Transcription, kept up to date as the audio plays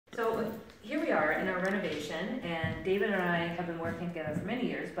in our renovation, and David and I have been working together for many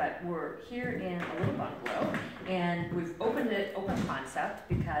years, but we're here in a little bungalow, and we've opened it open concept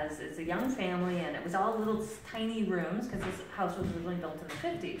because it's a young family, and it was all little tiny rooms because this house was originally built in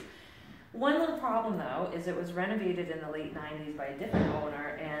the 50s. One little problem though is it was renovated in the late 90s by a different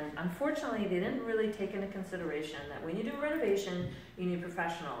owner, and unfortunately they didn't really take into consideration that when you do a renovation you need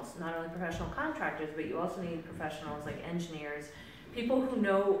professionals, not only professional contractors, but you also need professionals like engineers, people who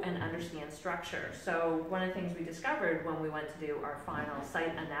know and understand structure. So one of the things we discovered when we went to do our final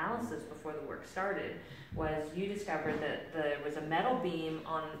site analysis before the work started was you discovered that there was a metal beam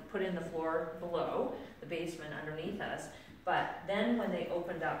put in the floor below, the basement underneath us. But then when they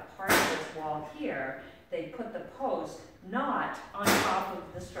opened up part of this wall here, they put the post not on top of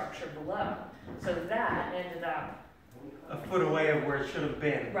the structure below. So that ended up a foot away of where it should have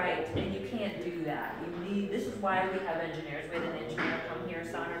been. Right, and you can't do that. This is why we have engineers. We had an engineer come here,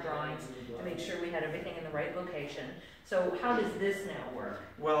 sign our drawings to make sure we had everything in the right location. So how does this now work?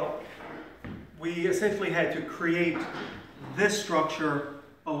 Well, we essentially had to create this structure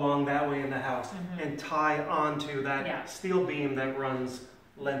along that way in the house and tie onto that steel beam that runs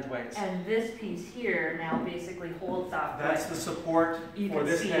lengthways. And this piece here now basically holds up. That's the support for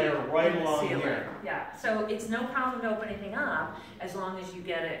this header right along here. Yeah, so it's no problem to open anything up as long as you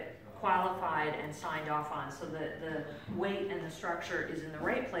get it qualified and signed off on, so that the weight and the structure is in the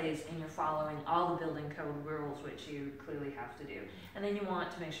right place and you're following all the building code rules, which you clearly have to do. And then you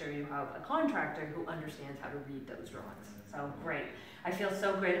want to make sure you have a contractor who understands how to read those drawings. So great. I feel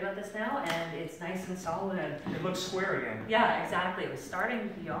so great about this now, and it's nice and solid. It looks square again. Yeah, exactly. It was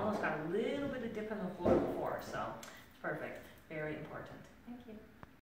starting, you almost got a little bit of dip in the floor before, so it's perfect. Very important. Thank you.